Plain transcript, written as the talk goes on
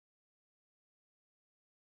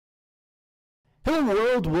Hello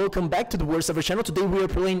world, welcome back to the Worst Ever channel. Today we are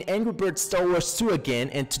playing Angry Birds Star Wars 2 again,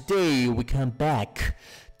 and today we come back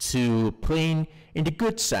to playing in the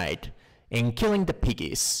good side and killing the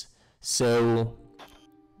piggies. So,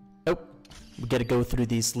 we gotta go through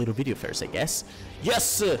this little video first, I guess.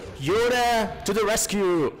 Yes, Yoda to the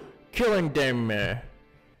rescue, killing them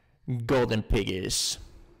golden piggies.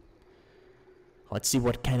 Let's see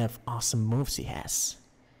what kind of awesome moves he has.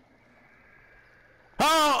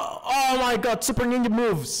 Oh my god, super ninja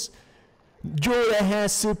moves! Yoda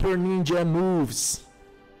has super ninja moves.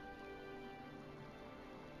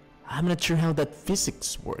 I'm not sure how that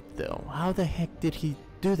physics worked though. How the heck did he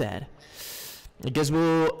do that? I guess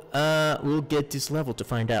we'll get this level to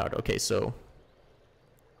find out. Okay, so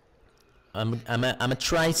I'm gonna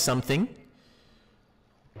try something.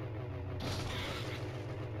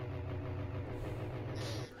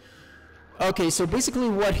 Okay, so basically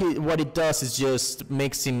what it does is just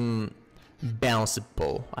makes him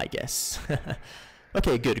bounceable, I guess.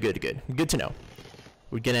 Okay, good to know.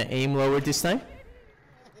 We're gonna aim lower this time.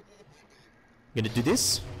 Gonna do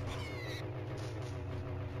this.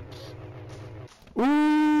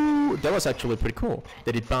 Ooh, that was actually pretty cool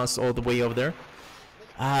that it bounced all the way over there.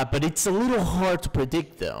 But it's a little hard to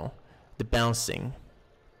predict though, the bouncing.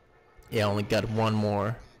 Yeah, I only got one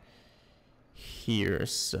more here,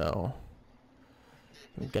 so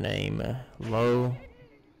I'm gonna aim low.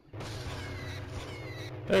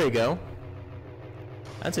 There you go.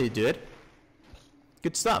 That's how you do it.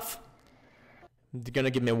 Good stuff. They're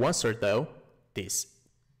gonna give me a 1-star though. These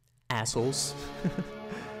assholes.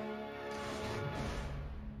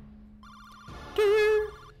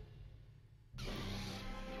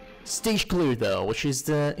 Stage clear though, which is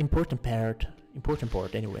the important part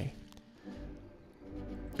anyway.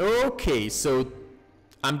 Okay, so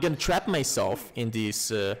I'm gonna trap myself in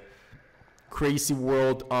this crazy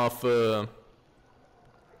world of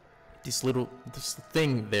this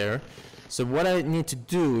thing there. So what I need to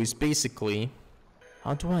do is basically,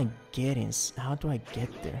 how do I get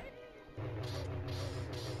there?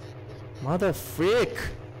 Mother frick!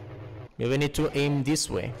 Maybe I need to aim this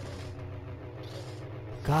way.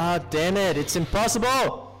 God damn it! It's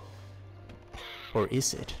impossible. Or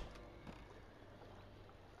is it?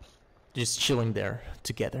 Just chilling there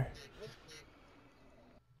together.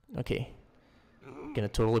 Okay, gonna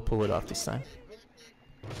totally pull it off this time.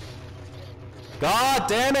 God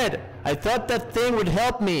damn it! I thought that thing would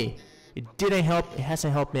help me. It didn't help. It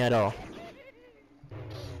hasn't helped me at all.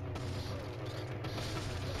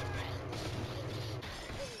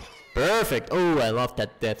 Perfect. Oh, I love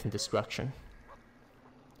that death and destruction.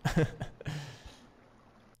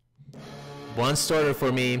 1 starter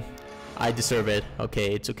for me. I deserve it.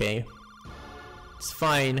 Okay, it's okay. It's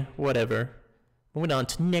fine, whatever. Moving on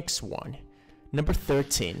to next one. Number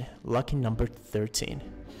 13. Lucky number 13.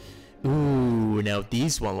 Ooh, now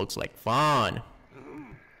this one looks like fun.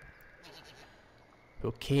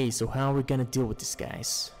 Okay, so how are we gonna deal with these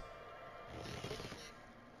guys?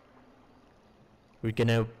 We're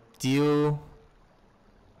gonna deal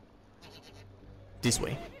this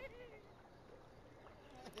way.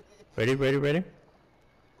 Ready?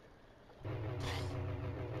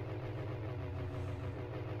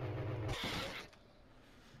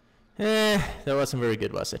 That wasn't very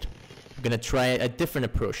good, was it? I'm gonna try a different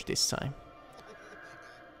approach this time.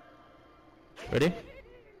 Ready?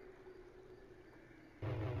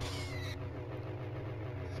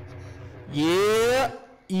 Yeah!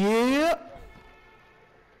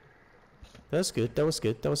 That's good, that was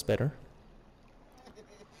good, that was better.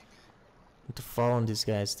 Need to fall on these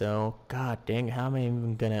guys though. God dang, how am I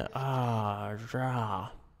even gonna...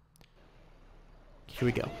 Here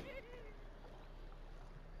we go.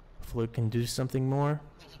 Hopefully we can do something more.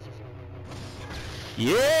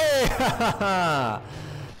 Yeah!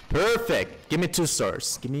 Perfect! Give me 2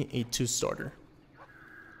 stars. Give me a 2-starter.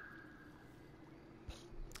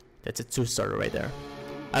 That's a 2-starter right there.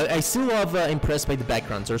 I still love impressed by the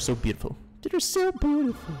backgrounds. They're so beautiful. They're so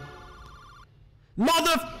beautiful.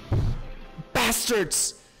 Mother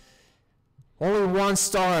bastards! Only 1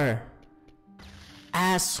 star.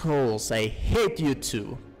 Assholes. I hate you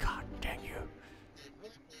two. God dang you.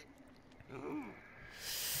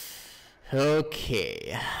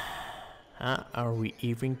 Okay. How are we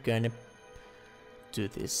even gonna do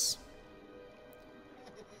this?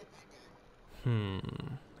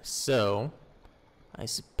 So I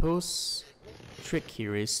suppose the trick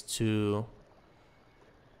here is to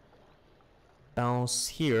bounce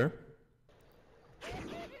here,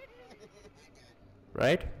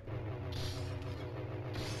 right?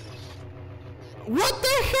 What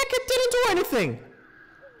the heck? It didn't do anything!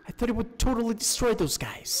 I thought it would totally destroy those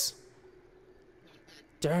guys.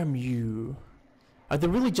 Damn you. Are there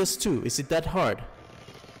really just 2? Is it that hard?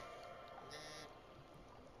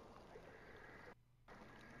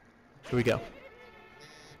 Here we go.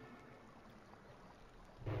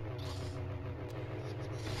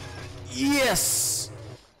 Yes!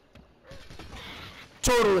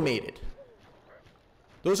 Totally made it.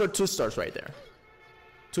 Those are 2 stars right there.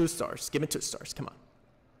 2 stars. Give me 2 stars. Come on.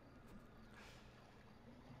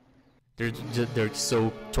 They're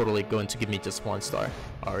so totally going to give me just 1 star,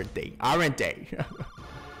 aren't they? Aren't they?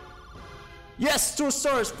 Yes, 2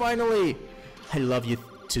 stars finally. I love you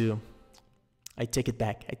too. I take it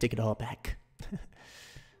back. I take it all back.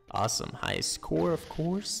 Awesome. High score, of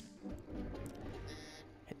course.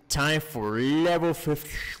 Time for level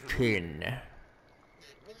 15.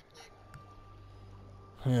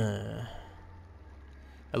 I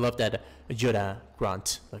love that Yoda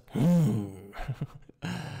grunt. Like,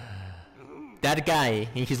 that guy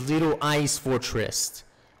in his little ice fortress.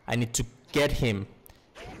 I need to get him.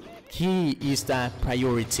 He is the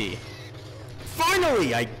priority.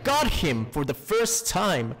 Finally, I got him for the first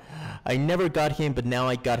time. I never got him, but now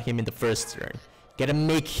I got him in the first turn. Gotta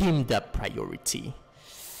make him the priority.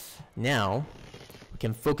 Now, we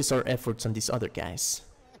can focus our efforts on these other guys.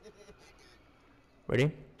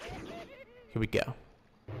 Ready? Here we go.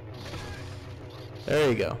 There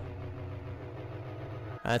you go.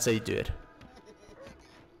 That's how you do it.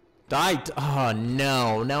 Died. Oh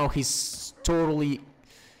no. Now he's totally...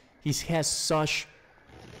 He has such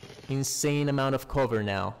insane amount of cover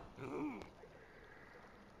now.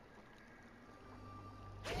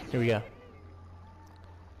 Here we go.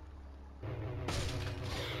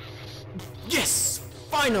 Yes!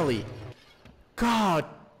 Finally! God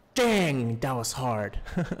dang, that was hard.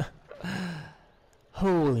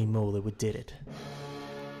 Holy moly, we did it.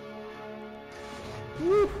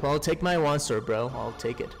 Woo, I'll take my 1 star, bro. I'll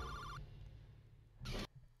take it.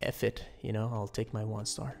 F it, you know, I'll take my 1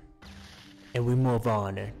 star. And we move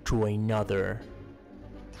on to another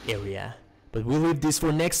area. But we'll leave this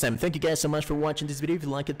for next time. Thank you guys so much for watching this video. If you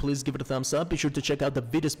like it, please give it a thumbs up. Be sure to check out the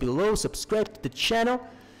videos below. Subscribe to the channel.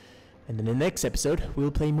 And in the next episode,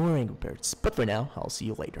 we'll play more Angry Birds. But for now, I'll see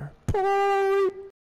you later. Bye!